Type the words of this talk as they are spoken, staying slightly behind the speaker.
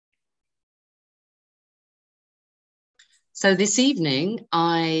So this evening,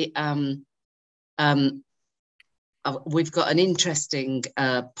 we've got an interesting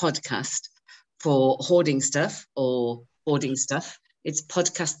podcast for hoarding stuff or hoarding stuff. It's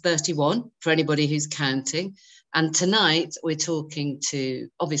podcast 31 for anybody who's counting. And tonight we're talking to,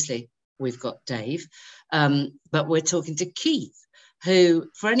 obviously, we've got Dave, but we're talking to Keith, who,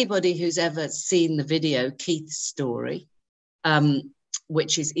 for anybody who's ever seen the video, Keith's story,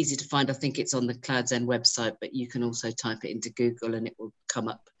 which is easy to find. I think it's on the Clouds End website, but you can also type it into Google and it will come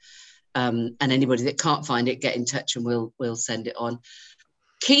up. And anybody that can't find it, get in touch and we'll send it on.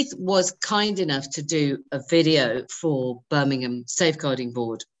 Keith was kind enough to do a video for Birmingham Safeguarding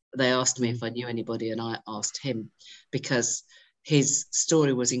Board. They asked me if I knew anybody, and I asked him because his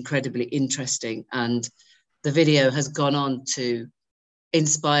story was incredibly interesting, and the video has gone on to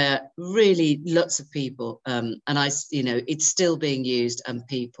inspire really lots of people. And it's still being used, and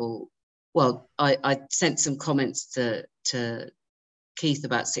people, well, I sent some comments to Keith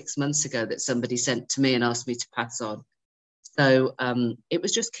about 6 months ago that somebody sent to me and asked me to pass on. So it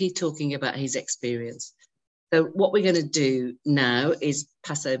was just Keith talking about his experience. So what we're going to do now is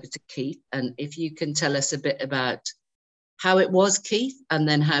pass over to Keith, and if you can tell us a bit about how it was, Keith, and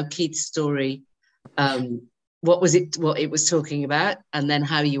then how Keith's story, what it was talking about, and then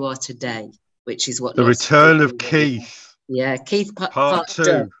how you are today, which is what the return of Keith. Yeah, Keith part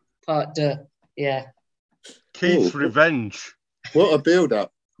two. Part two. Yeah. Keith's revenge. What a build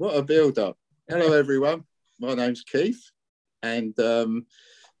up. Hello everyone. My name's Keith, and I'm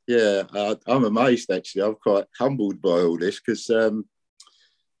amazed actually. I'm quite humbled by all this because I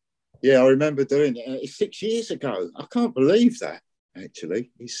remember doing it. It's 6 years ago. I can't believe that actually.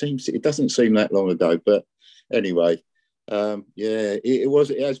 It doesn't seem that long ago, but anyway,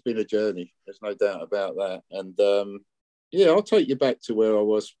 it has been a journey. There's no doubt about that. And I'll take you back to where I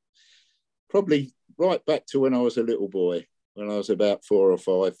was, probably right back to when I was a little boy, when I was about 4 or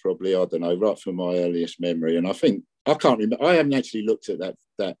 5, probably, I don't know, right from my earliest memory. And I can't remember. I haven't actually looked at that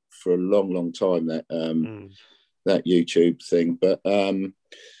for a long, long time, that YouTube thing. But the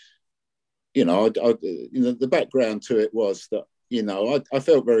background to it was that I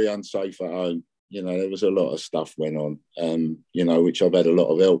felt very unsafe at home. There was a lot of stuff went on, which I've had a lot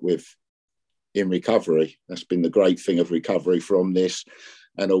of help with in recovery. That's been the great thing of recovery from this.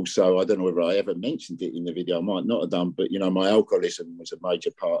 And also, I don't know whether I ever mentioned it in the video, I might not have done, but, my alcoholism was a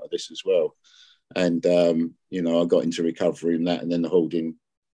major part of this as well. And, I got into recovery in that, and then the hoarding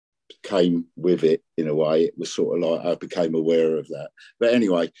came with it in a way. It was sort of like I became aware of that. But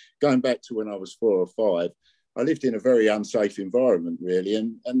anyway, going back to when I was 4 or 5, I lived in a very unsafe environment, really,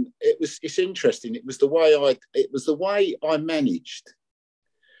 and it's interesting. It was the way I managed.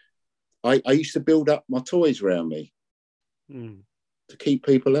 I used to build up my toys around me to keep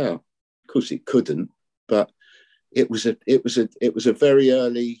people out. Of course, it couldn't, but it was a very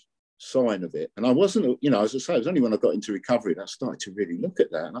early sign of it. And I wasn't, as I say, it was only when I got into recovery that I started to really look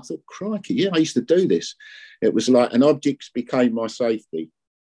at that. And I thought, crikey, yeah, I used to do this. It was like, and objects became my safety.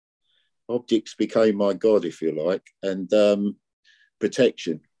 Objects became my God, if you like, and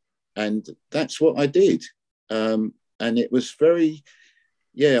protection. And that's what I did. And it was very,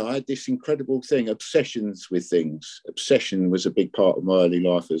 I had this incredible thing, obsessions with things. Obsession was a big part of my early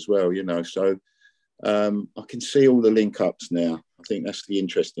life as well, So I can see all the link ups now. I think that's the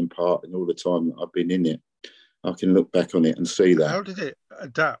interesting part, and all the time that I've been in it, I can look back on it and see that. How did it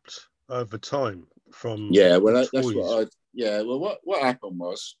adapt over time from? Yeah, well, that's what what happened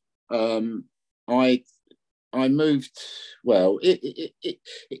was, I moved. Well,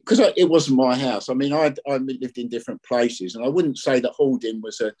 because it wasn't my house. I mean, I lived in different places, and I wouldn't say that hoarding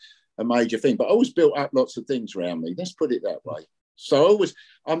was a major thing, but I always built up lots of things around me. Let's put it that way. So I always,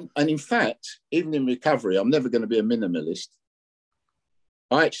 and in fact, even in recovery, I'm never going to be a minimalist.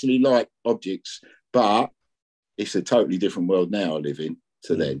 I actually like objects, but it's a totally different world now I live in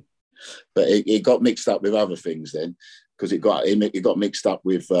to then. But it got mixed up with other things then, because it got mixed up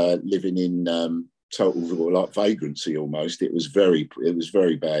with living in total like vagrancy almost. It was very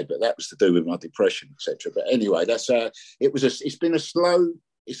bad, but that was to do with my depression, etc. But anyway, it's a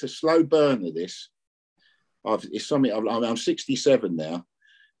slow burner. This, it's something. I'm 67 now,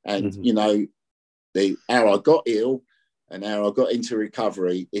 and how I got ill and how I got into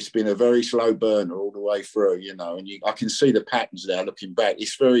recovery, it's been a very slow burner all the way through, and I can see the patterns now looking back.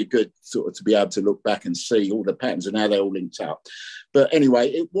 It's very good sort of to be able to look back and see all the patterns and how they all linked up. But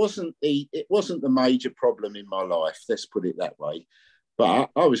anyway, it wasn't the major problem in my life, let's put it that way. But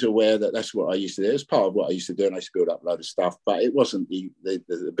I was aware that that's what I used to do. It was part of what I used to do, and I used to build up a load of stuff, but it wasn't the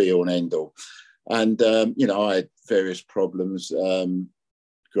be all and end all. And, I had various problems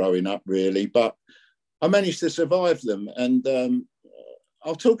growing up, really. But I managed to survive them. And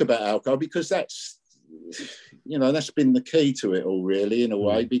I'll talk about alcohol because that's, that's been the key to it all, really, in a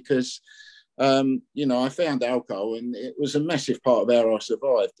way, because, I found alcohol and it was a massive part of how I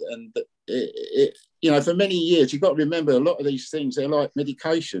survived. And for many years, you've got to remember a lot of these things, they're like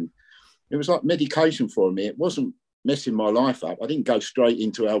medication. It was like medication for me. It wasn't messing my life up. I didn't go straight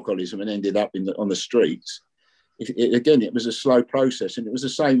into alcoholism and ended up on the streets. It was a slow process. And it was the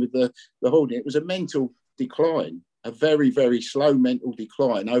same with the hoarding. It was a mental decline, a very, very slow mental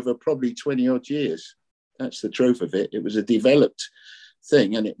decline over probably 20 odd years. That's the truth of it. It was a developed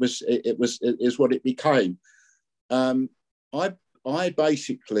thing, and it is what it became. I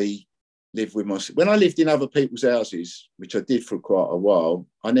basically lived with myself. When I lived in other people's houses, which I did for quite a while,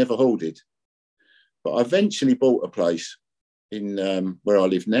 I never hoarded. But I eventually bought a place in where I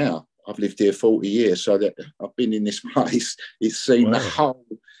live now. I've lived here 40 years, so that I've been in this place. It's seen the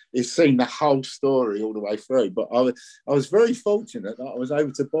whole story all the way through. But I was very fortunate that I was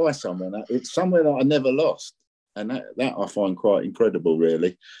able to buy somewhere. It's somewhere that I never lost, and that I find quite incredible,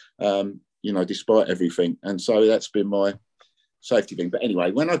 really. Despite everything, and so that's been my safety thing. But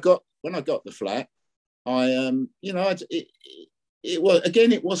anyway, when I got the flat,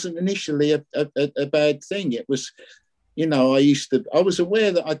 it wasn't initially a bad thing. It was. I was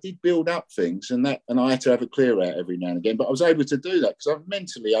aware that I did build up things and I had to have a clear out every now and again, but I was able to do that because I'm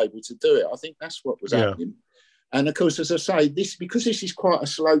mentally able to do it. I think that's what was happening. And of course, as I say, because this is quite a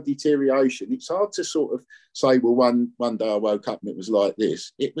slow deterioration, it's hard to sort of say, well, one day I woke up and it was like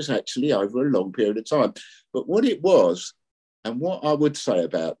this. It was actually over a long period of time. But what it was, and what I would say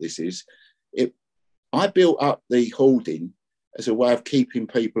about this is, I built up the hoarding as a way of keeping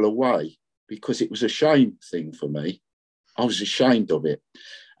people away because it was a shame thing for me. I was ashamed of it.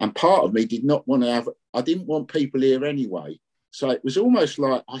 And part of me did not want to I didn't want people here anyway. So it was almost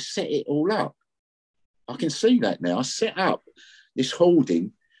like I set it all up. I can see that now. I set up this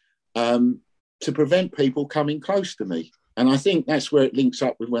hoarding to prevent people coming close to me. And I think that's where it links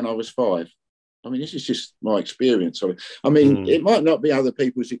up with when I was 5. I mean, this is just my experience of it. I mean, it might not be other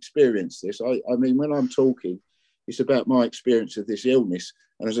people's experience, this. I mean, when I'm talking, it's about my experience of this illness.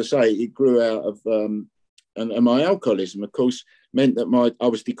 And as I say, it grew out of... And my alcoholism, of course, meant that I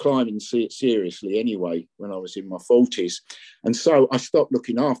was declining seriously anyway when I was in my 40s. And so I stopped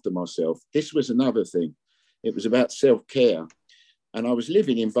looking after myself. This was another thing. It was about self-care. And I was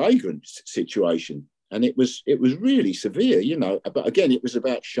living in vagrant situation. And it was really severe, But again, it was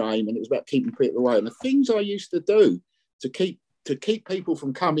about shame and it was about keeping people away. And the things I used to do to keep people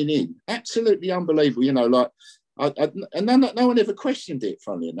from coming in, absolutely unbelievable, and no one ever questioned it,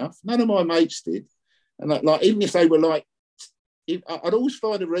 funnily enough. None of my mates did. And even if they were I'd always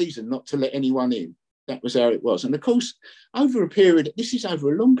find a reason not to let anyone in. That was how it was. And of course, this is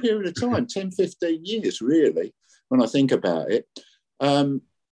over a long period of time, 10, 15 years, really, when I think about it,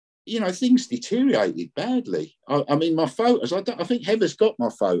 things deteriorated badly. I mean, my photos, I think Heather's got my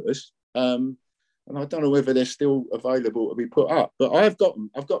photos, and I don't know whether they're still available to be put up, but I've got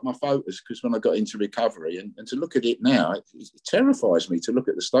my photos because when I got into recovery and to look at it now, it terrifies me to look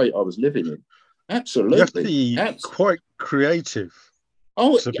at the state I was living in. Absolutely. You have to be quite creative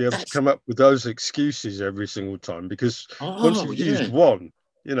to be able to come up with those excuses every single time, because once you've used one,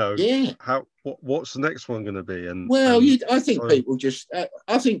 what's the next one going to be? I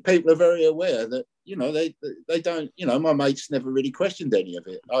think people are very aware that they don't. My mates never really questioned any of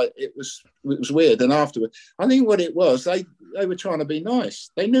it. It was weird. And afterwards, I think what it was, they were trying to be nice.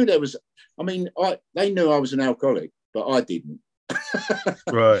 They knew there was. I mean, they knew I was an alcoholic, but I didn't.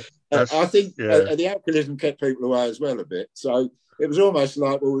 Right. I think the alcoholism kept people away as well a bit. So it was almost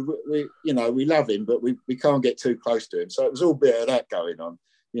like, well, we love him, but we can't get too close to him. So it was all a bit of that going on.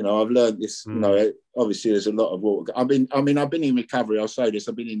 I've learned this. Obviously there's a lot of water. I've been in recovery. I'll say this.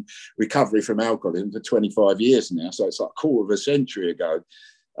 I've been in recovery from alcoholism for 25 years now. So it's like a quarter of a century ago.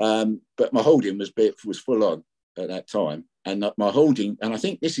 But my holding was full on at that time, and my holding. And I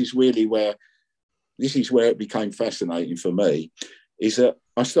think this is where it became fascinating for me. Is that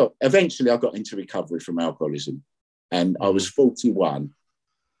I stopped. Eventually, I got into recovery from alcoholism, and I was 41,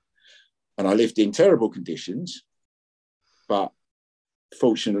 and I lived in terrible conditions. But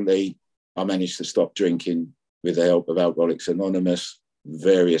fortunately, I managed to stop drinking with the help of Alcoholics Anonymous,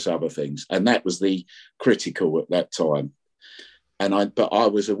 various other things, and that was the critical at that time. But I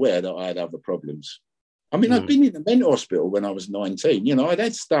was aware that I had other problems. I mean, I'd been in the mental hospital when I was 19. I'd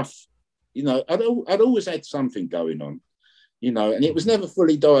had stuff. I'd always had something going on. And it was never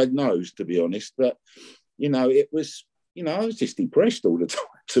fully diagnosed, to be honest. But, it was, I was just depressed all the time,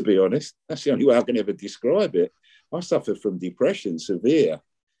 to be honest. That's the only way I can ever describe it. I suffered from depression, severe.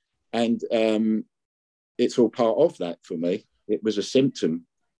 And it's all part of that for me. It was a symptom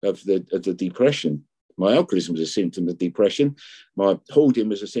of the depression. My alcoholism was a symptom of depression. My hoarding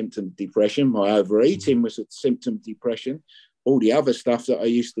was a symptom of depression. My overeating was a symptom of depression. All the other stuff that I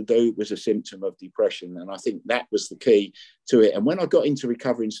used to do was a symptom of depression. And I think that was the key to it. And when I got into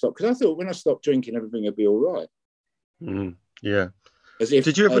recovery and stopped, because I thought when I stopped drinking, everything would be all right. Yeah. As if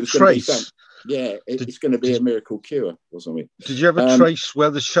did you ever trace? It's going to be a miracle cure or something. Did you ever trace where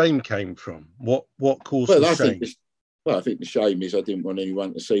the shame came from? What caused the shame? I think the shame is I didn't want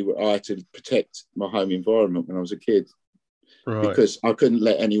anyone to see what I had to protect my home environment when I was a kid, because I couldn't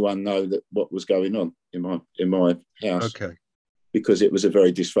let anyone know that what was going on in my house. Okay. Because it was a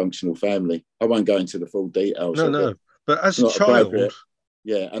very dysfunctional family. I won't go into the full details. No. But as a child,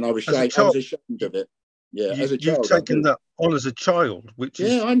 and I was ashamed of it. Yeah, as a child, you've taken that on as a child, which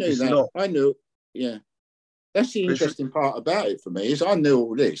is I knew that. I knew. Yeah, that's the interesting part about it for me is I knew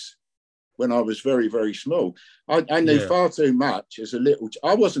all this when I was very, very small. I knew far too much as a little.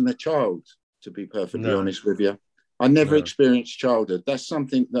 I wasn't a child, to be perfectly honest with you. I never experienced childhood. That's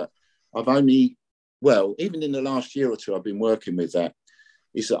something that I've only, even in the last year or two, I've been working with that.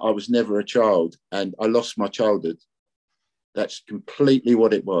 Is that I was never a child and I lost my childhood. That's completely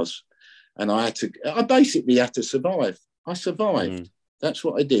what it was. And I basically had to survive. I survived. That's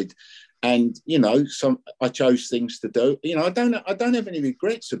what I did. And, I chose things to do. I don't have any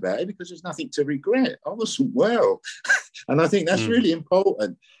regrets about it because there's nothing to regret. I wasn't well. And I think that's really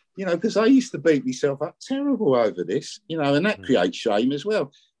important, because I used to beat myself up terrible over this, and that creates shame as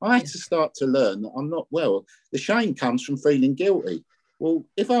well. I had to start to learn that I'm not well. The shame comes from feeling guilty. Well,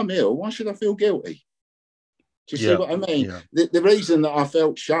 if I'm ill, why should I feel guilty? Do you see what I mean? Yeah. The reason that I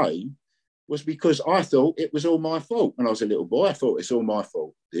felt shame was because I thought it was all my fault. When I was a little boy, I thought it's all my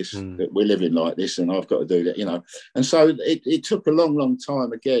fault, that we're living like this and I've got to do that, And so it took a long, long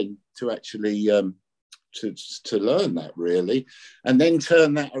time again to actually to learn that really, and then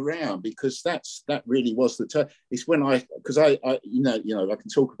turn that around, because that really was the turn. It's when I can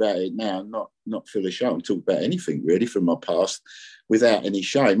talk about it now, not feel ashamed. I can talk about anything really from my past without any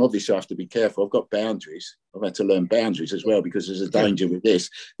shame. Obviously, I have to be careful. I've got boundaries. I've had to learn boundaries as well, because there's a danger with this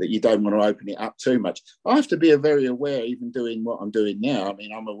that you don't want to open it up too much. I have to be very aware, even doing what I'm doing now. I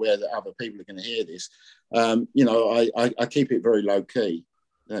mean, I'm aware that other people are going to hear this. I keep it very low key.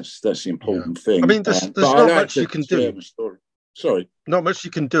 That's the important thing. I mean, there's not much you can do. Sorry. Not much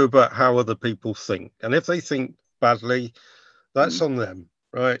you can do about how other people think. And if they think badly, that's on them,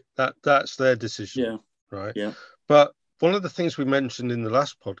 right? That's their decision, right? Yeah. But one of the things we mentioned in the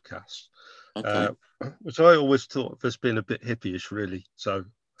last podcast, which I always thought of as being a bit hippie-ish, really. So,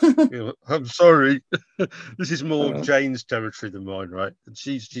 I'm sorry. This is more Jane's territory than mine, right? And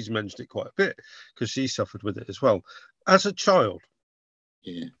she's mentioned it quite a bit because she suffered with it as well. As a child,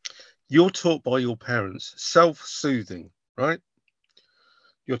 you're taught by your parents self-soothing, right?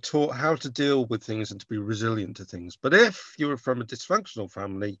 You're taught how to deal with things and to be resilient to things. But if you're from a dysfunctional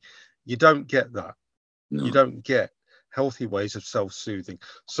family, you don't get that. No. You don't get healthy ways of self-soothing.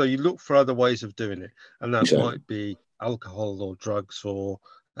 So you look for other ways of doing it. And that might be alcohol or drugs or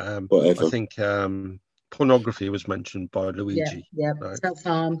I think pornography was mentioned by Luigi. Yeah. Right?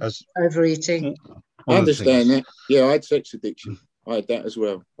 Self-harm, overeating. I understand that. Yeah, I had sex addiction. I had that as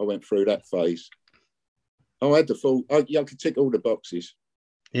well. I went through that phase. I had the full. I could tick all the boxes.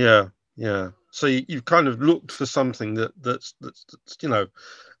 Yeah. So you've kind of looked for something that's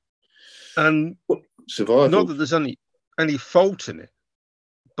and survival. Not that there's any fault in it,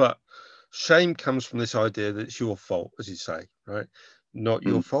 but shame comes from this idea that it's your fault, as you say, right? Not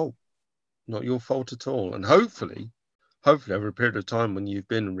your fault, not your fault at all. And hopefully, over a period of time when you've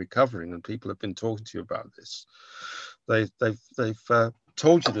been recovering and people have been talking to you about this, they've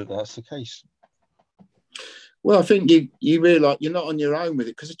told you that that's the case. Well, I think you realise you're not on your own with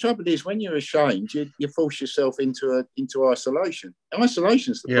it, because the trouble is when you're ashamed, you force yourself into isolation.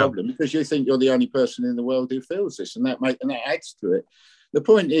 Isolation's the problem, because you think you're the only person in the world who feels this, and that adds to it. The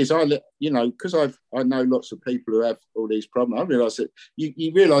point is, because I know lots of people who have all these problems. I realise that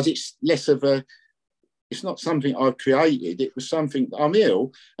you realise it's less of a. It's not something I've created. It was something I'm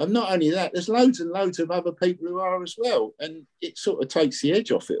ill. And not only that, there's loads and loads of other people who are as well. And it sort of takes the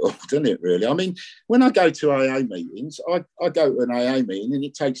edge off it all, doesn't it, really? I mean, when I go to AA meetings, I go to an AA meeting and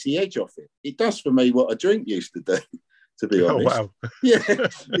it takes the edge off it. It does for me what a drink used to do, to be honest. Oh, wow. Yeah,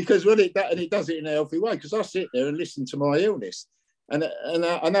 because it does it in a healthy way, because I sit there and listen to my illness. And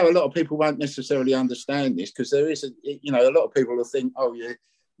I know a lot of people won't necessarily understand this, because there is, a lot of people will think, oh, yeah,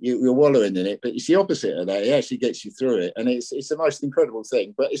 you're wallowing in it, but it's the opposite of that. It actually gets you through it, and it's the most incredible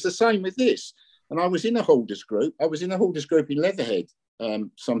thing. But it's the same with this. And I was in a holders group. I was in a holders group in Leatherhead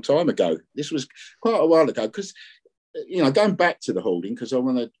some time ago. This was quite a while ago, because, you know, going back to the hoarding, because I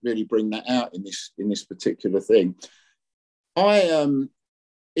want to really bring that out in this particular thing.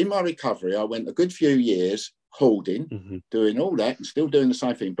 In my recovery, I went a good few years hoarding, doing all that and still doing the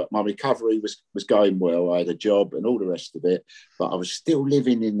same thing, but my recovery was going well. I had a job and all the rest of it, but I was still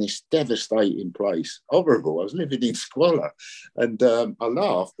living in this devastating place. Horrible. I was living in squalor, and I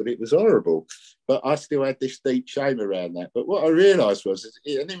laughed, but it was horrible. But I still had this deep shame around that. But what I realised was,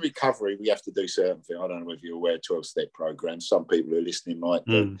 and in recovery, we have to do certain things. I don't know if you're aware of 12-step programs. Some people who are listening might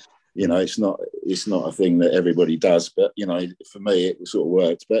do. You know, it's not a thing that everybody does, but, you know, for me, it sort of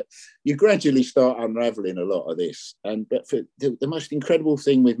worked. But you gradually start unraveling a lot of this. But for the most incredible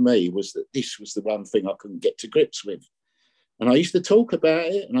thing with me was that this was the one thing I couldn't get to grips with. And I used to talk about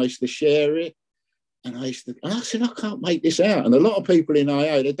it, and I used to share it, and I said, I can't make this out. And a lot of people in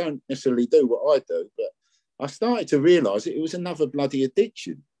AA, they don't necessarily do what I do, but I started to realise it was another bloody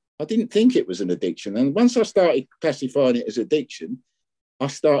addiction. I didn't think it was an addiction. And once I started classifying it as addiction, I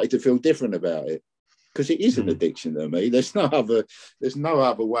started to feel different about it, because it is an addiction to me. There's no other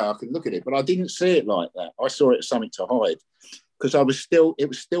way I can look at it. But I didn't see it like that. I saw it as something to hide, because it was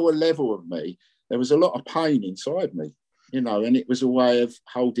still a level of me. There was a lot of pain inside me, you know, and it was a way of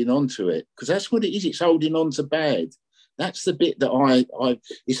holding on to it, because that's what it is. It's holding on to bad. That's the bit that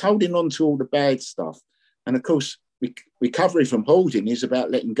it's holding on to all the bad stuff. And of course, recovery from holding is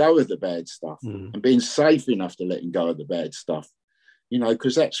about letting go of the bad stuff and being safe enough to letting go of the bad stuff. You know,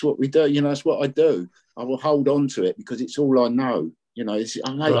 because that's what we do. You know, that's what I do. I will hold on to it because it's all I know. You know,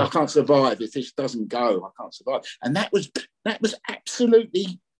 I can't survive if this doesn't go. I can't survive. And that was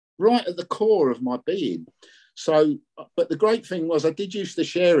absolutely right at the core of my being. So, but the great thing was, I did used to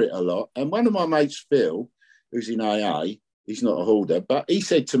share it a lot. And one of my mates, Phil, who's in AA, he's not a hoarder, but he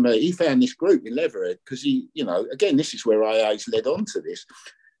said to me, he found this group in Leatherhead, because he, you know, again, this is where AA's led on to this.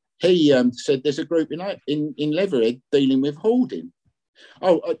 He said there's a group in Leatherhead dealing with hoarding.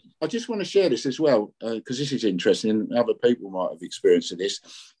 Oh, I just want to share this as well, because this is interesting and other people might have experienced this.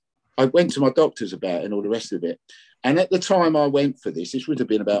 I went to my doctors about it and all the rest of it. And at the time I went for this would have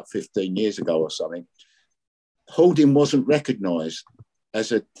been about 15 years ago or something, hoarding wasn't recognised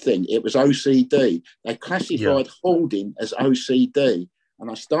as a thing. It was OCD. They classified hoarding as OCD.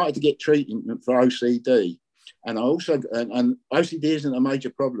 And I started to get treatment for OCD. And I also, and OCD isn't a major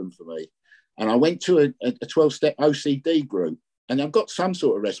problem for me. And I went to a 12-step OCD group. And I've got some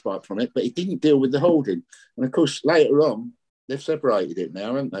sort of respite from it, but it didn't deal with the hoarding. And of course, later on, they've separated it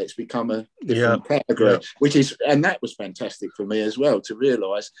now, haven't they? It's become a different category, and that was fantastic for me as well, to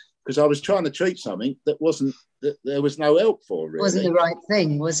realise, because I was trying to treat something that there was no help for, really. It wasn't the right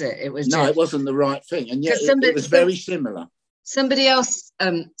thing, was it? It wasn't the right thing. And yet it was very similar. Somebody else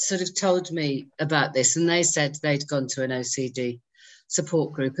sort of told me about this, and they said they'd gone to an OCD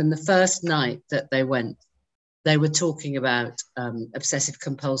support group, and the first night that they went, they were talking about obsessive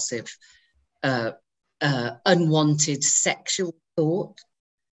compulsive, unwanted sexual thought.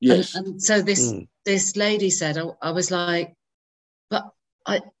 Yes. And so this lady said, I was like, but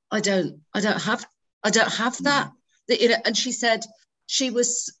I don't have that. You know, and she said she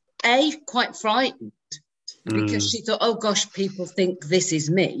was quite frightened because she thought, oh gosh, people think this is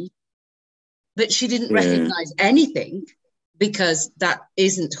me, but she didn't recognize anything, because that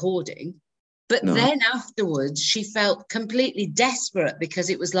isn't hoarding. But then afterwards, she felt completely desperate, because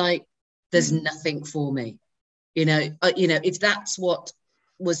it was like, there's nothing for me. You know, if that's what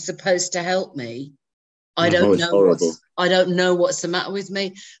was supposed to help me, I don't know what's the matter with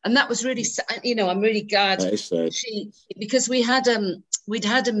me. And that was really, you know, I'm really glad because we'd had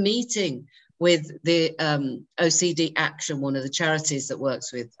a meeting with the OCD Action, one of the charities that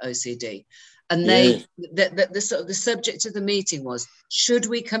works with OCD. And the sort of the subject of the meeting was, should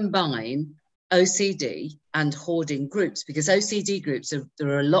we combine OCD and hoarding groups? Because OCD groups, there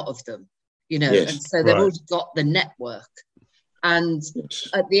are a lot of them, you know, and so they've already got the network. And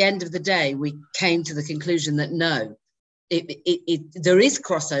at the end of the day, we came to the conclusion that no, there is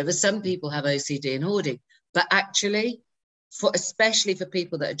crossover. Some people have OCD and hoarding, but actually, especially for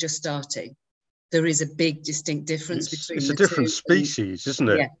people that are just starting, there is a big distinct difference between it's a different species, isn't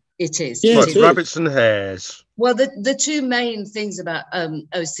it? Yeah, it is. Yeah, like rabbits and hares. Well, the two main things about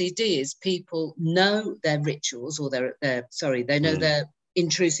OCD is people know their rituals, or they know their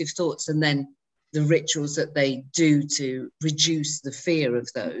intrusive thoughts, and then the rituals that they do to reduce the fear of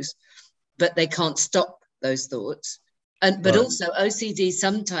those, but they can't stop those thoughts. But also OCD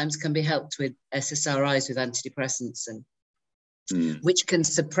sometimes can be helped with SSRIs, with antidepressants, and which can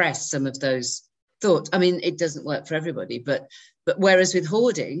suppress some of those thoughts. I mean, it doesn't work for everybody, but whereas with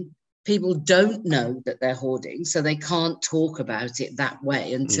hoarding, people don't know that they're hoarding, so they can't talk about it that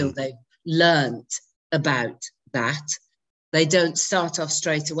way until they've learned about that. They don't start off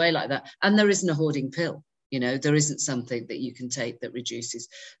straight away like that. And there isn't a hoarding pill. You know, there isn't something that you can take that reduces.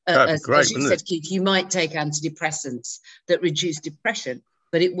 As you said, Keith, you might take antidepressants that reduce depression,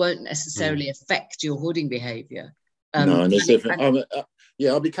 but it won't necessarily affect your hoarding behaviour. No, and there's different.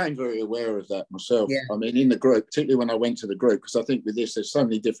 I became very aware of that myself. Yeah. I mean, in the group, particularly when I went to the group, because I think with this, there's so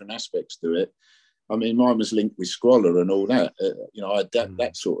many different aspects to it. I mean, mine was linked with squalor and all that. I had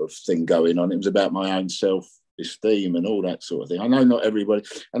that sort of thing going on. It was about my own self-esteem and all that sort of thing. I know not everybody,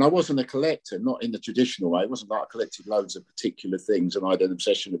 and I wasn't a collector, not in the traditional way. It wasn't like I collected loads of particular things and I had an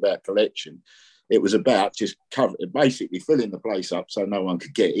obsession about collection. It was about just basically filling the place up so no one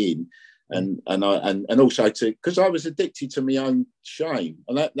could get in. And also because I was addicted to my own shame,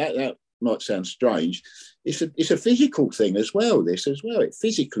 and that might sound strange. It's a physical thing as well. It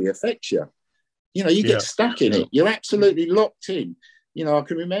physically affects you. You know, you get stuck in it. You're absolutely locked in. You know, I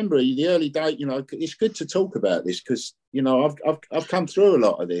can remember the early day. You know, it's good to talk about this because I've come through a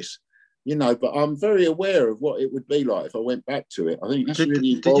lot of this. You know, but I'm very aware of what it would be like if I went back to it. I think that's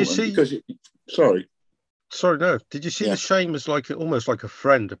really important because Sorry, no. Did you see the shame as almost like a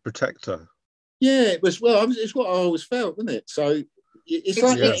friend, a protector? Yeah, it was. Well, it's what I always felt, isn't it? So it's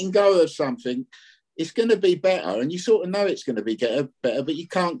like letting go of something. It's going to be better, and you sort of know it's going to be better, but you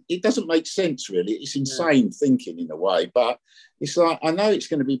can't. It doesn't make sense, really. It's insane thinking in a way, but it's like I know it's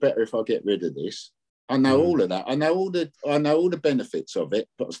going to be better if I get rid of this. I know all of that. I know all the benefits of it,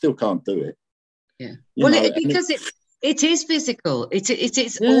 but I still can't do it. Yeah. Because it is physical.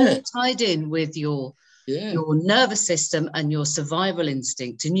 It's all tied in with your nervous system and your survival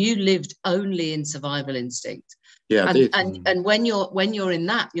instinct, and you lived only in survival instinct. Yeah, I did. And when you're in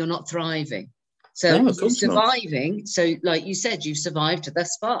that, you're not thriving. So you're surviving. Not. So, like you said, you survived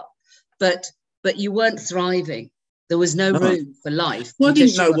thus far, but you weren't thriving. There was no room for life. Well, I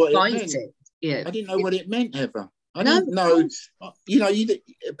didn't know what it meant. Yeah, I didn't know what it meant ever. I didn't know. You know,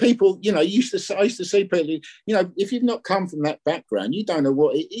 people. You know, I used to see people. You know, if you've not come from that background, you don't know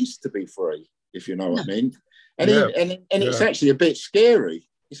what it is to be free. If you know what I mean. And it's actually a bit scary.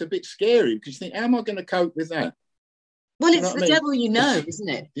 It's a bit scary because you think, how am I going to cope with that? Well, it's the devil you know, isn't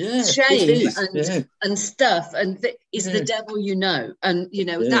it? Yeah, shame and stuff, and is the devil you know, and you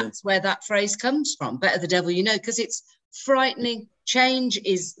know that's where that phrase comes from. Better the devil you know, because it's frightening. Change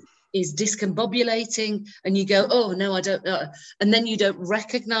is discombobulating, and you go, oh no, I don't know, and then you don't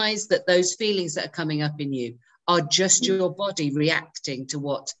recognise that those feelings that are coming up in you are just your body reacting to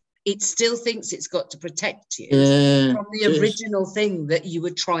what it still thinks it's got to protect you from the original thing that you were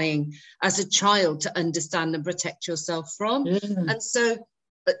trying as a child to understand and protect yourself from. And so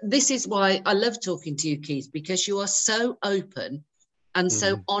this is why I love talking to you, Keith, because you are so open and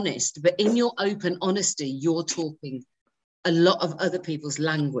so honest, but in your open honesty, you're talking a lot of other people's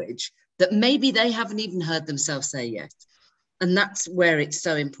language that maybe they haven't even heard themselves say yet. And that's where it's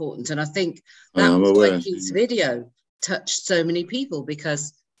so important. And I think that was why Keith's video touched so many people,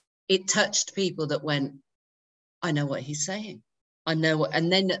 because it touched people that went, I know what he's saying. I know what,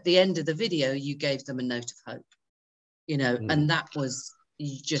 and then at the end of the video, you gave them a note of hope, you know, and that was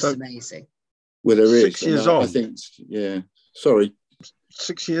just amazing. Well, there is 6 years on. I think, sorry.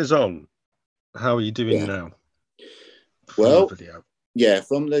 6 years on, how are you doing now? Well,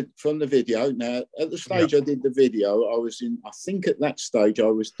 from the video. Now, at the stage I did the video, I was in, I think at that stage I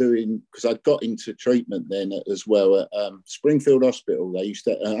was doing, because I'd got into treatment then as well at Springfield Hospital. They used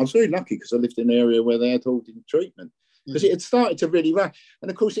to, I was very lucky because I lived in an area where they had hoarding treatment, because it had started to really run. And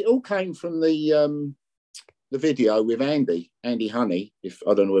of course, it all came from the video with Andy Honey. If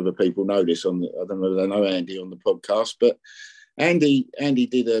I don't know whether people know this I don't know whether they know Andy on the podcast, but Andy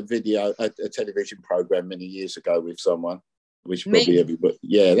did a video, a television program many years ago with someone, which probably everybody.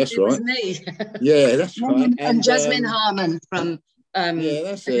 Yeah, that's right. It was me. Yeah, that's right. And Jasmine Harmon from.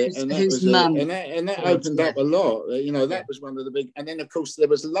 That's it. And whose mum. And that opened up a lot. You know, that was one of the big. And then of course there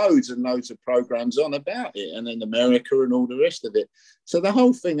was loads and loads of programs on about it, and in America and all the rest of it. So the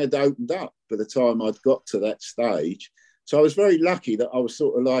whole thing had opened up by the time I'd got to that stage. So I was very lucky that I was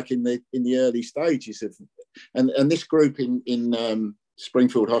sort of like in the early stages of. And this group in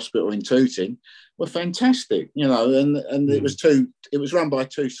Springfield Hospital in Tooting were fantastic, you know, and it was run by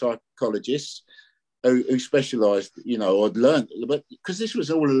two psychologists who specialised, you know, I'd learned, but because this was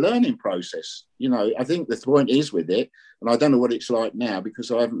all a learning process, you know. I think the point is with it, and I don't know what it's like now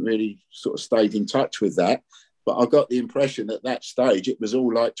because I haven't really sort of stayed in touch with that, but I got the impression at that stage it was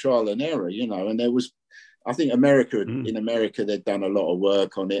all like trial and error, you know, and there was I think in America, they'd done a lot of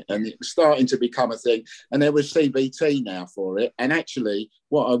work on it, and it was starting to become a thing. And there was CBT now for it. And actually,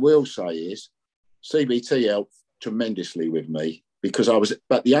 what I will say is CBT helped tremendously with me, because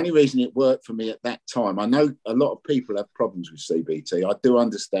but the only reason it worked for me at that time, I know a lot of people have problems with CBT. I do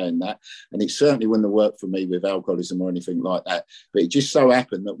understand that. And it certainly wouldn't have worked for me with alcoholism or anything like that. But it just so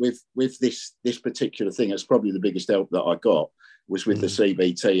happened that with this particular thing, it's probably the biggest help that I got was with the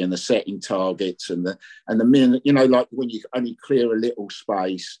CBT and the setting targets and the minute, like when you only clear a little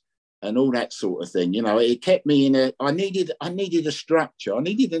space and all that sort of thing. It kept me I needed a structure. I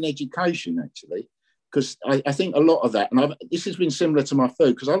needed an education, actually. Because I think a lot of that, and this has been similar to my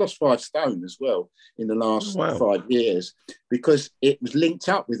food, because I lost 5 stone as well in the last 5 years, because it was linked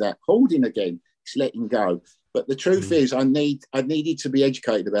up with that holding again. It's letting go. But the truth is, I needed to be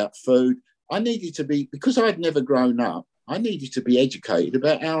educated about food. I needed to be, because I'd never grown up, I needed to be educated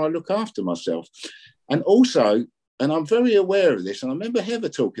about how I look after myself. And also, and I'm very aware of this, and I remember Heather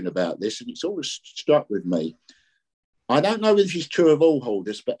talking about this, and it's always struck with me. I don't know if this is true of all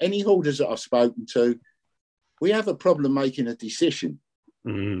holders, but any holders that I've spoken to, we have a problem making a decision.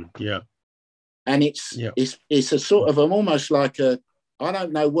 Yeah. And it's a sort of, I'm almost like I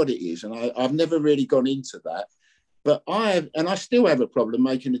don't know what it is. And I've never really gone into that, but I still have a problem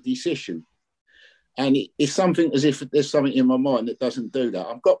making a decision. And it's something as if there's something in my mind that doesn't do that.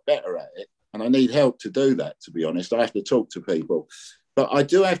 I've got better at it, and I need help to do that, to be honest. I have to talk to people, but I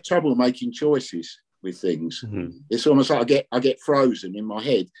do have trouble making choices with things. It's almost like I get frozen in my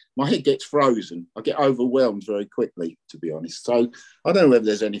head. My head gets frozen. I get overwhelmed very quickly, to be honest. So I don't know whether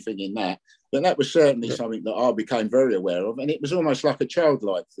there's anything in that, but that was certainly something that I became very aware of. And it was almost like a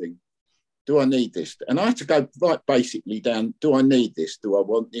childlike thing. Do I need this? And I had to go right basically down, do I need this? Do I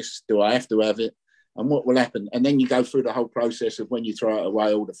want this? Do I have to have it? And what will happen? And then you go through the whole process of when you throw it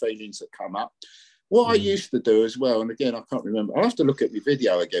away, all the feelings that come up. What I used to do as well, and again, I can't remember, I'll have to look at my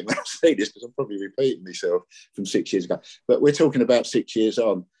video again when I say this, because I'm probably repeating myself from 6 years ago, but we're talking about 6 years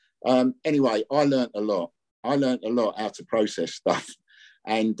on. Anyway, I learned a lot. I learned a lot how to process stuff.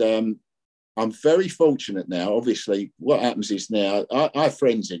 And I'm very fortunate now. Obviously, what happens is now, I have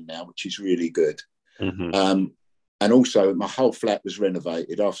friends in now, which is really good. And also, my whole flat was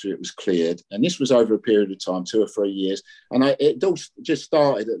renovated after it was cleared. And this was over a period of time, 2 or 3 years. And it all just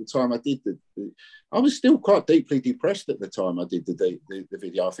started at the time I did I was still quite deeply depressed at the time I did the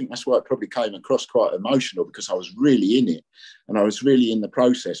video. I think that's why it probably came across quite emotional, because I was really in it and I was really in the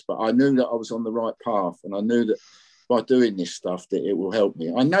process. But I knew that I was on the right path, and I knew that by doing this stuff that it will help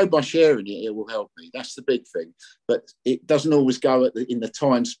me. I know by sharing it will help me. That's the big thing. But it doesn't always go in the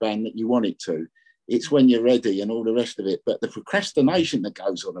time span that you want it to. It's when you're ready and all the rest of it. But the procrastination that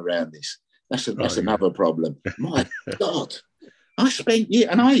goes on around this, that's another problem. My God. I spent years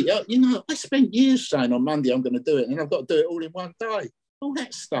saying on Monday I'm going to do it, and I've got to do it all in one day. All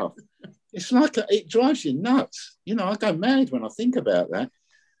that stuff. It's like it drives you nuts. I go mad when I think about that.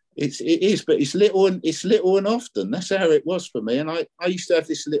 It is, but it's little and often. That's how it was for me. And I used to have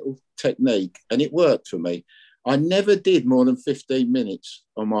this little technique, and it worked for me. I never did more than 15 minutes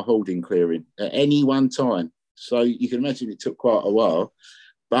on my holding clearing at any one time. So you can imagine it took quite a while,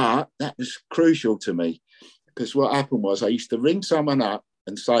 but that was crucial to me, because what happened was I used to ring someone up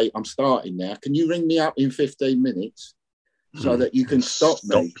and say, I'm starting now. Can you ring me up in 15 minutes so that you can stop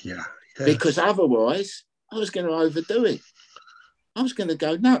me? Yeah. Because otherwise I was going to overdo it. I was going to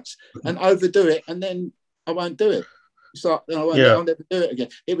go nuts and overdo it, and then I won't do it. It's like, I'll never do it again.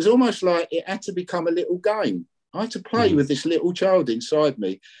 It was almost like it had to become a little game. I had to play with this little child inside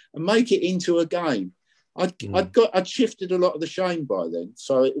me and make it into a game. I'd shifted a lot of the shame by then,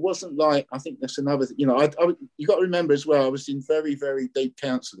 so it wasn't like, I think that's another thing. You got to remember as well, I was in very, very deep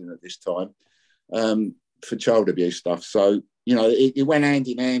counselling at this time for child abuse stuff. So it went hand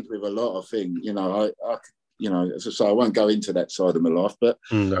in hand with a lot of things. As I say, I won't go into that side of my life, but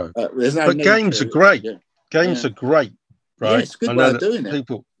there's no. But games are great. Yeah. Games are great. Right. Yeah, it's a good way of doing it.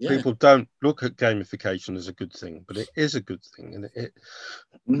 People don't look at gamification as a good thing, but it is a good thing. And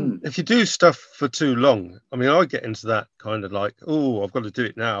if you do stuff for too long, I mean, I get into that kind of like, oh, I've got to do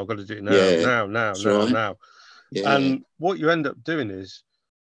it now. I've got to do it now, now. Yeah. And what you end up doing is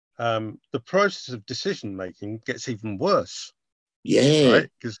the process of decision making gets even worse. Yeah. Right?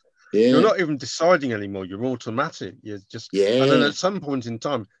 Because you're not even deciding anymore. You're automatic. You're just, and then at some point in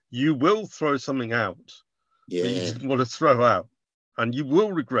time, you will throw something out. That you didn't want to throw out, and you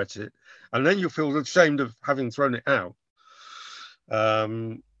will regret it, and then you'll feel ashamed of having thrown it out.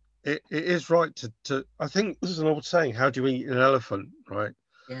 It is right to I think this is an old saying, how do you eat an elephant, right?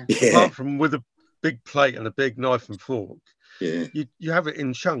 Yeah. Apart from with a big plate and a big knife and fork, Yeah. You have it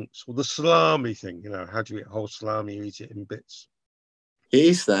in chunks, or the salami thing, how do you eat whole salami? You eat it in bits. It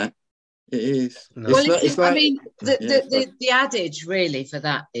is that. It is. Well, the adage really for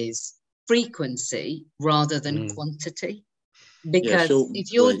that is frequency rather than quantity. Because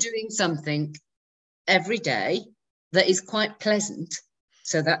if you're doing something every day that is quite pleasant,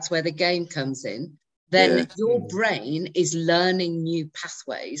 so that's where the game comes in, then your brain is learning new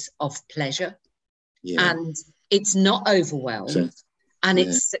pathways of pleasure. Yeah. And it's not overwhelmed. And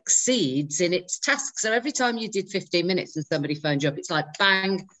it succeeds in its task. So every time you did 15 minutes and somebody phoned you up, it's like,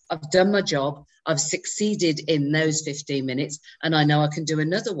 bang, I've done my job. I've succeeded in those 15 minutes and I know I can do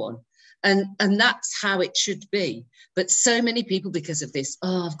another one. And that's how it should be. But so many people, because of this,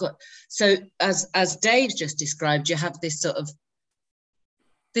 so as Dave's just described, you have this sort of,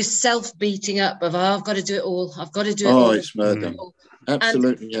 this self-beating up of, I've got to do it all. I've got to do it all. Oh, it's murder.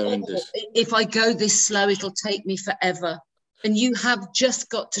 Absolutely horrendous. If I go this slow, it'll take me forever. And you have just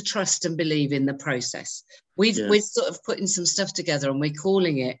got to trust and believe in the process. We're sort of putting some stuff together and we're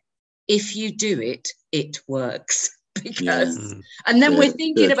calling it, if you do it, it works. And then we're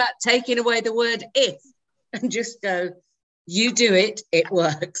thinking about taking away the word if and just go, you do it, it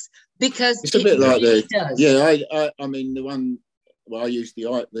works. Because it's a bit like really does. Yeah, I mean, the one, I use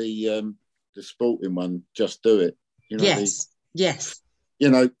the sporting one, just do it. Yes.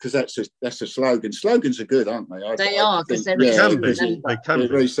 Because that's a slogan. Slogans are good, aren't they? They are, because they're it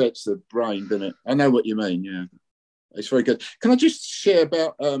resets the brain, doesn't it? I know what you mean. Yeah, it's very good. Can I just share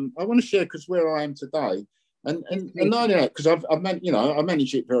about? I want to share because where I am today, and not only that, because I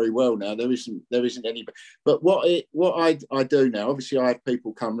manage it very well now. There isn't any. But what I do now, obviously, I have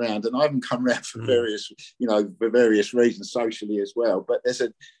people come round, and I haven't come round for various reasons socially as well. But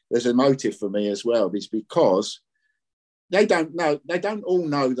there's a motive for me as well. It's because they don't all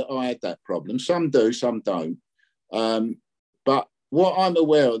know that I had that problem. Some do, some don't. But what I'm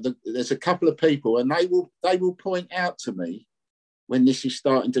aware of, there's a couple of people, and they will point out to me when this is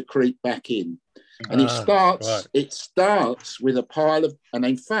starting to creep back in. And it starts with a pile of, and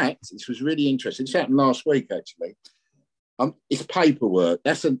in fact, this was really interesting. This happened last week, actually. It's paperwork.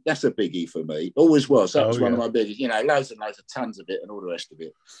 That's a biggie for me. Always was. That was one of my biggest. Loads and loads of tons of it, and all the rest of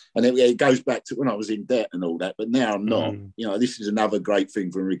it. And it goes back to when I was in debt and all that. But now I'm not. This is another great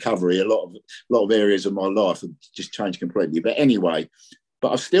thing from recovery. A lot of areas of my life have just changed completely. But anyway,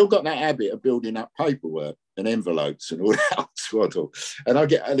 I've still got that habit of building up paperwork and envelopes and all that swaddle. And I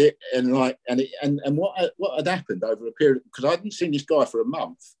get it, and what had happened over a period, because I hadn't seen this guy for a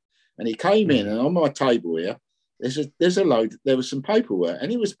month, and he came in, and on my table here, there was some paperwork,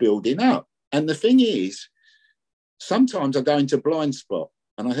 and it was building up. And the thing is, sometimes I go into blind spot,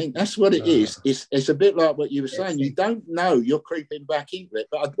 and I think that's what it is. It's a bit like what you were saying. You don't know you're creeping back into it,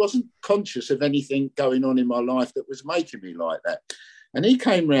 but I wasn't conscious of anything going on in my life that was making me like that. And he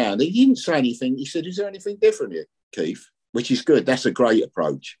came round, he didn't say anything. He said, "Is there anything different here, Keith?" Which is good. That's a great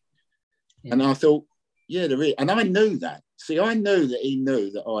approach. Yeah. And I thought, yeah, there is. And I knew that. See, I knew that he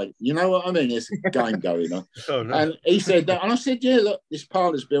knew that you know what I mean? There's a game going on. Oh, no. And he said that. And I said, yeah, look, this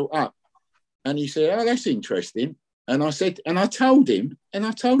pile is built up. And he said, oh, that's interesting. And I said, and I told him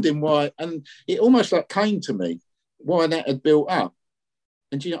why. And it almost like came to me why that had built up.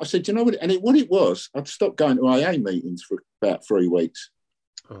 And I said, you know what? And what it was, I'd stopped going to AA meetings for about 3 weeks.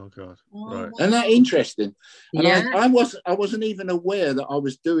 Oh God! Right. And that interesting. And I wasn't even aware that I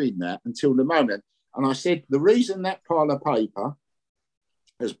was doing that until the moment. And I said, the reason that pile of paper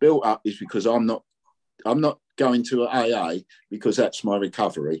has built up is because I'm not going to AA because that's my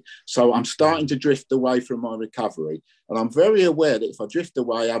recovery. So I'm starting to drift away from my recovery. And I'm very aware that if I drift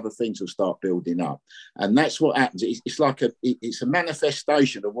away, other things will start building up. And that's what happens. It's like it's a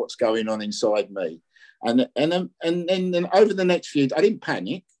manifestation of what's going on inside me. And then over the next few, I didn't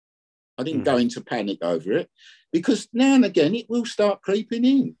panic. I didn't go into panic over it, because now and again it will start creeping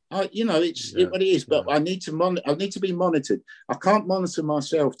in. It's what it is. But I need to be monitored. I can't monitor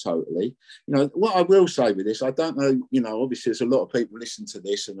myself totally. What I will say with this, I don't know. Obviously, there's a lot of people listen to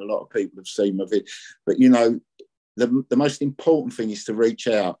this, and a lot of people have seen my video. But the most important thing is to reach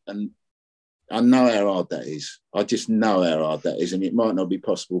out. And I know how hard that is. I just know how hard that is, and it might not be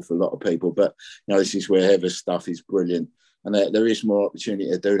possible for a lot of people. But this is where Heather's stuff is brilliant. And there is more opportunity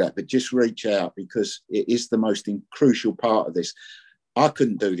to do that. But just reach out, because it is the most crucial part of this. I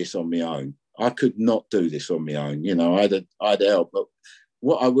couldn't do this on my own. I could not do this on my own. I'd help. But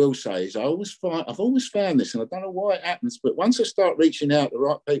what I will say is I've always found this, and I don't know why it happens, but once I start reaching out, the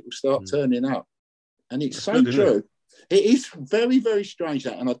right people start turning up. And it's so true. It is very, very strange,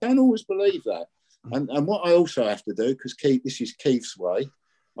 that. And I don't always believe that. And what I also have to do, because this is Keith's way,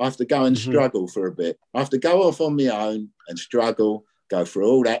 I have to go and struggle for a bit. I have to go off on my own and struggle, go through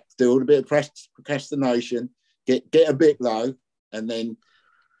all that, do all a bit of procrastination, get a bit low, and then,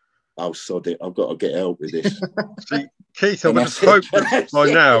 oh, sod it, I've got to get help with this. See, Keith, I would have hoped that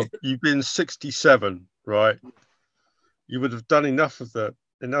by now you've been 67, right? You would have done enough of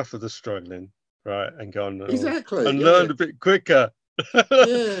the struggling, right, and gone exactly and learned a bit quicker. Yeah,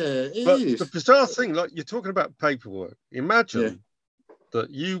 it is. The bizarre thing, like you're talking about paperwork. Imagine that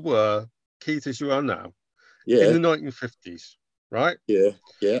you were Keith as you are now in the 1950s, right? Yeah,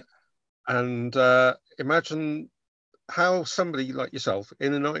 yeah. And imagine how somebody like yourself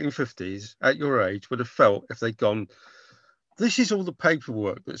in the 1950s at your age would have felt if they'd gone, this is all the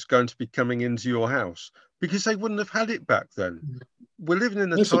paperwork that's going to be coming into your house, because they wouldn't have had it back then. We're living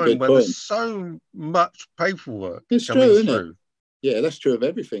in a time where there's so much paperwork coming through. Yeah, that's true of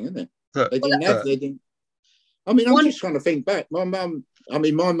everything, isn't it? They didn't. I mean, I'm just trying to think back. My mum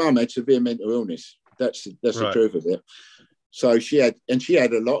had severe mental illness. That's the truth of it. So she had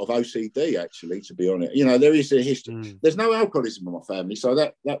a lot of OCD, actually, to be honest. You know, there is a history. There's no alcoholism in my family, so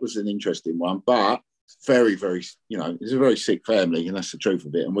that was an interesting one. But very, very, you know, it's a very sick family, and that's the truth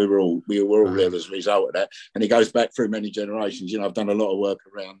of it. And we were all ill as a result of that. And it goes back through many generations. You know, I've done a lot of work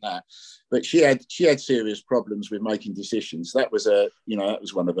around that. But she had serious problems with making decisions. That was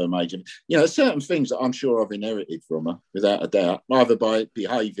one of her major. You know, certain things that I'm sure I've inherited from her, without a doubt, either by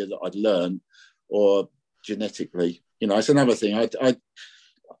behaviour that I'd learned or genetically. You know, it's another thing.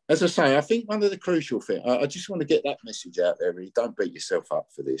 As I say, I think one of the crucial things, I just want to get that message out there, really. Don't beat yourself up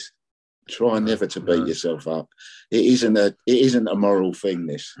for this. Try never to beat yourself up. It isn't a moral thing,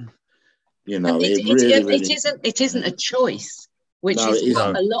 this. You know, it isn't a choice, which is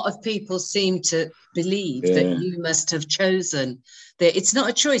what a lot of people seem to believe, that you must have chosen. That it's not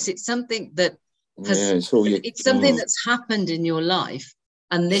a choice, it's something that it's something that's happened in your life,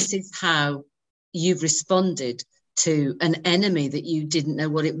 and this is how you've responded to an enemy that you didn't know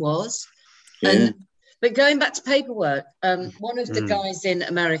what it was. But going back to paperwork, one of the guys in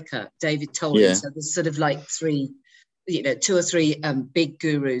America, David Tolley, so there's sort of like two or three big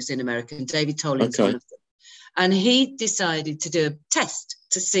gurus in America, and David Tolley's one of them. And he decided to do a test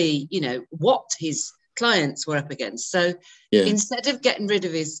to see, you know, what his clients were up against. So instead of getting rid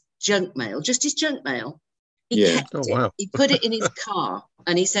of his junk mail, just his junk mail, he kept it. Wow. He put it in his car,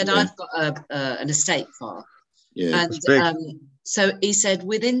 and he said, I've got an estate car. Yeah, and so he said,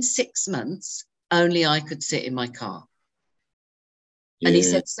 within 6 months, only I could sit in my car. Yeah. And he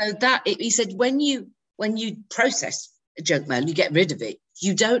said, he said, when you process a junk mail, you get rid of it,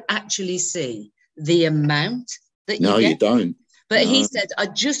 you don't actually see the amount that you get. No, you don't. But he said, I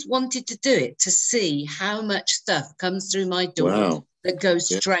just wanted to do it to see how much stuff comes through my door that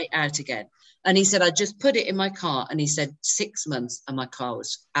goes straight out again. And he said, I just put it in my car. And he said, 6 months and my car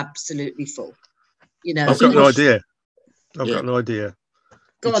was absolutely full. You know, I've got an idea. I've got an idea.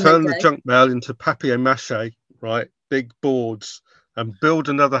 You turn the junk mail into papier-mâché, right? Big boards, and build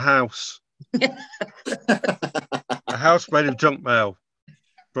another house. A house made of junk mail.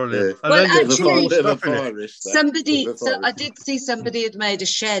 Brilliant. Yeah. Well, actually, I did see somebody had made a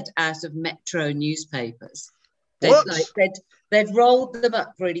shed out of Metro newspapers. They'd rolled them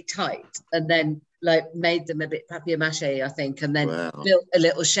up really tight and then made them a bit papier-mâché, I think, and then built a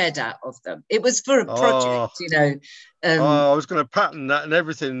little shed out of them. It was for a project, you know. I was going to patent that and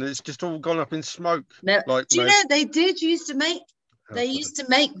everything. It's just all gone up in smoke. No, do you know they used to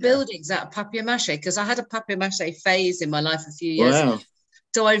make buildings out of papier-mâché, because I had a papier-mâché phase in my life a few years ago.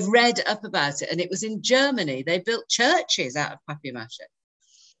 So I read up about it, and it was in Germany. They built churches out of papier-mâché.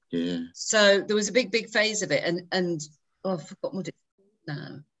 Yeah. So there was a big phase of it, and I forgot what it's called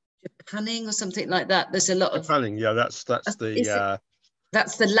now. Japanning or something like that. There's a lot of Japanning. Yeah, that's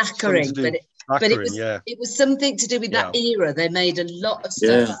the lacquering, it was something to do with that era. They made a lot of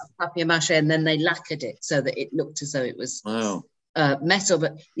stuff out of papier-mâché, and then they lacquered it so that it looked as though it was metal.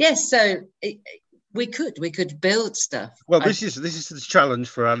 But so we could build stuff. Well, this is the challenge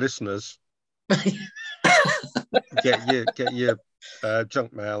for our listeners. get your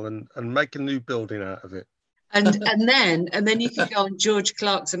junk mail and make a new building out of it. And then you can go on George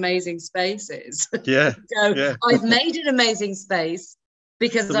Clark's Amazing Spaces. I've made an amazing space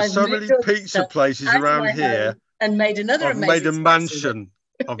because I've so many pizza places around here and made another. I've made a mansion.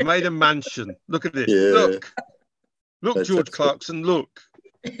 I've made a mansion. Look at it. Yeah. Look, George Clarkson. Look.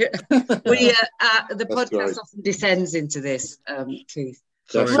 The podcast often descends into this, Keith.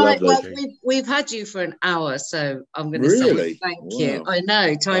 Right, well, we've had you for an hour, so I'm going to say thank you. I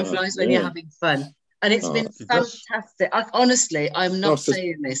know time flies when you're having fun. And it's been fantastic. Honestly, I'm not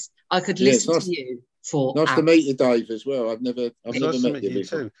saying this. I could listen to you for Nice to meet you, Dave, as well. I've never met you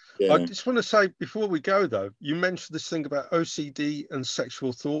before. Too. Yeah. I just want to say, before we go, though, you mentioned this thing about OCD and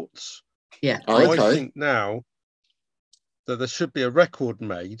sexual thoughts. Yeah. I think now that there should be a record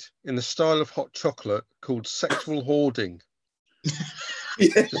made in the style of hot chocolate called Sexual Hoarding.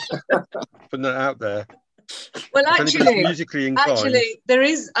 Just putting that out there. Well, actually, musically inclined. There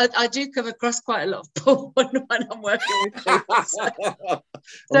is. I do come across quite a lot of porn when I'm working with people.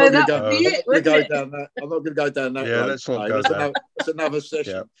 So that would be it, wouldn't it? I'm not going to go down that. Yeah, let's not go there. It's another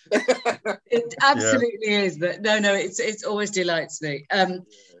session. Yeah. It absolutely is, but no, it's always delights me.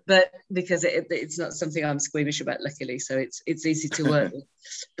 But because it's not something I'm squeamish about, luckily, so it's easy to work with.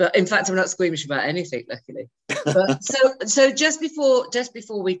 But in fact, I'm not squeamish about anything, luckily. But so just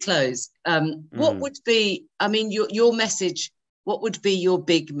before we close, what would be? I mean, your message. What would be your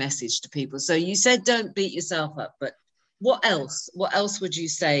big message to people? So you said don't beat yourself up, but what else? What else would you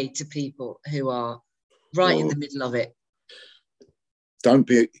say to people who are right in the middle of it?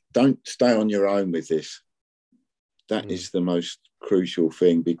 Don't stay on your own with this. That is the most crucial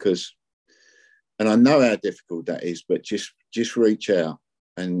thing, because, and I know how difficult that is, but just reach out.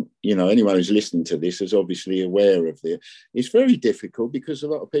 And, you know, anyone who's listening to this is obviously aware of it. It's very difficult because a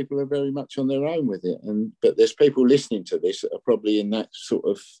lot of people are very much on their own with it. But there's people listening to this that are probably in that sort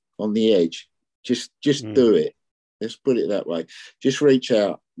of on the edge. Just do it. Let's put it that way. Just reach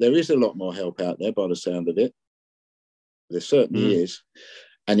out. There is a lot more help out there by the sound of it. There certainly is.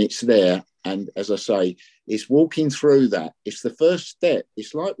 And it's there. And as I say, it's walking through that. It's the first step.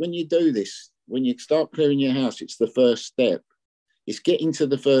 It's like when you do this, when you start clearing your house, it's the first step. It's getting to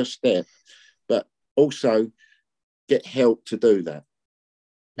the first step, but also get help to do that.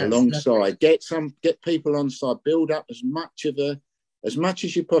 That's alongside. Lovely. Get people on side. Build up as much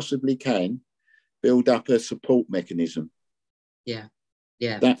as you possibly can. Build up a support mechanism. Yeah.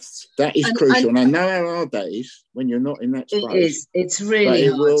 Yeah, that is crucial, and I know how hard that is when you're not in that space. It is. It's really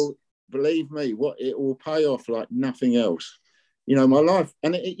hard. Will, believe me, it will pay off like nothing else. You know, my life,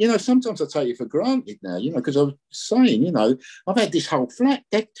 and you know, sometimes I take it for granted now. You know, because I was saying, you know, I've had this whole flat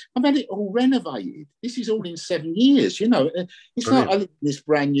deck. I've had it all renovated. This is all in 7 years. You know, it's Brilliant. Like I live in this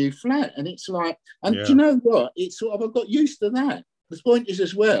brand new flat, and it's like, and do you know what? It's sort of, I've got used to that. The point is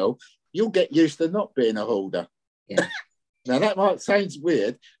as well, you'll get used to not being a hoarder. Yeah. Now, that might sound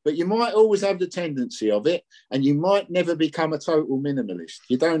weird, but you might always have the tendency of it, and you might never become a total minimalist.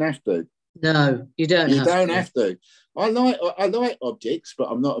 You don't have to. No, you don't. You don't have to. I like objects, but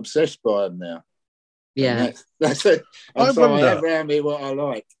I'm not obsessed by them now. Yeah, that's it. And so I have around me what I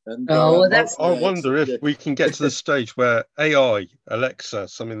like. And, I wonder if we can get to the stage where AI, Alexa,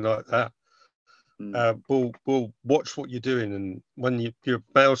 something like that, will watch what you're doing, and when your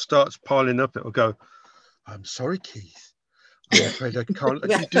mail starts piling up, it will go, "I'm sorry, Keith. I'm afraid I can't let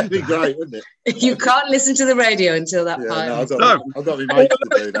you do that." That'd be great, wouldn't it? You can't listen to the radio until that I've got my mates to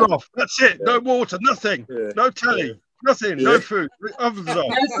do that. Off. That's it. Yeah. No water, nothing. Yeah. No telly, nothing. Yeah. No food. Ovens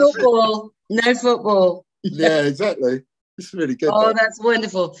off. No football. No football. Yeah, exactly. It's really good. Oh, that's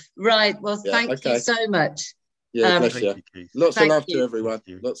wonderful. Right. Well, thank you so much. Yeah, bless you. Lots of love to everyone.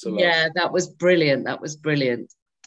 Lots of love. Yeah, that was brilliant. That was brilliant.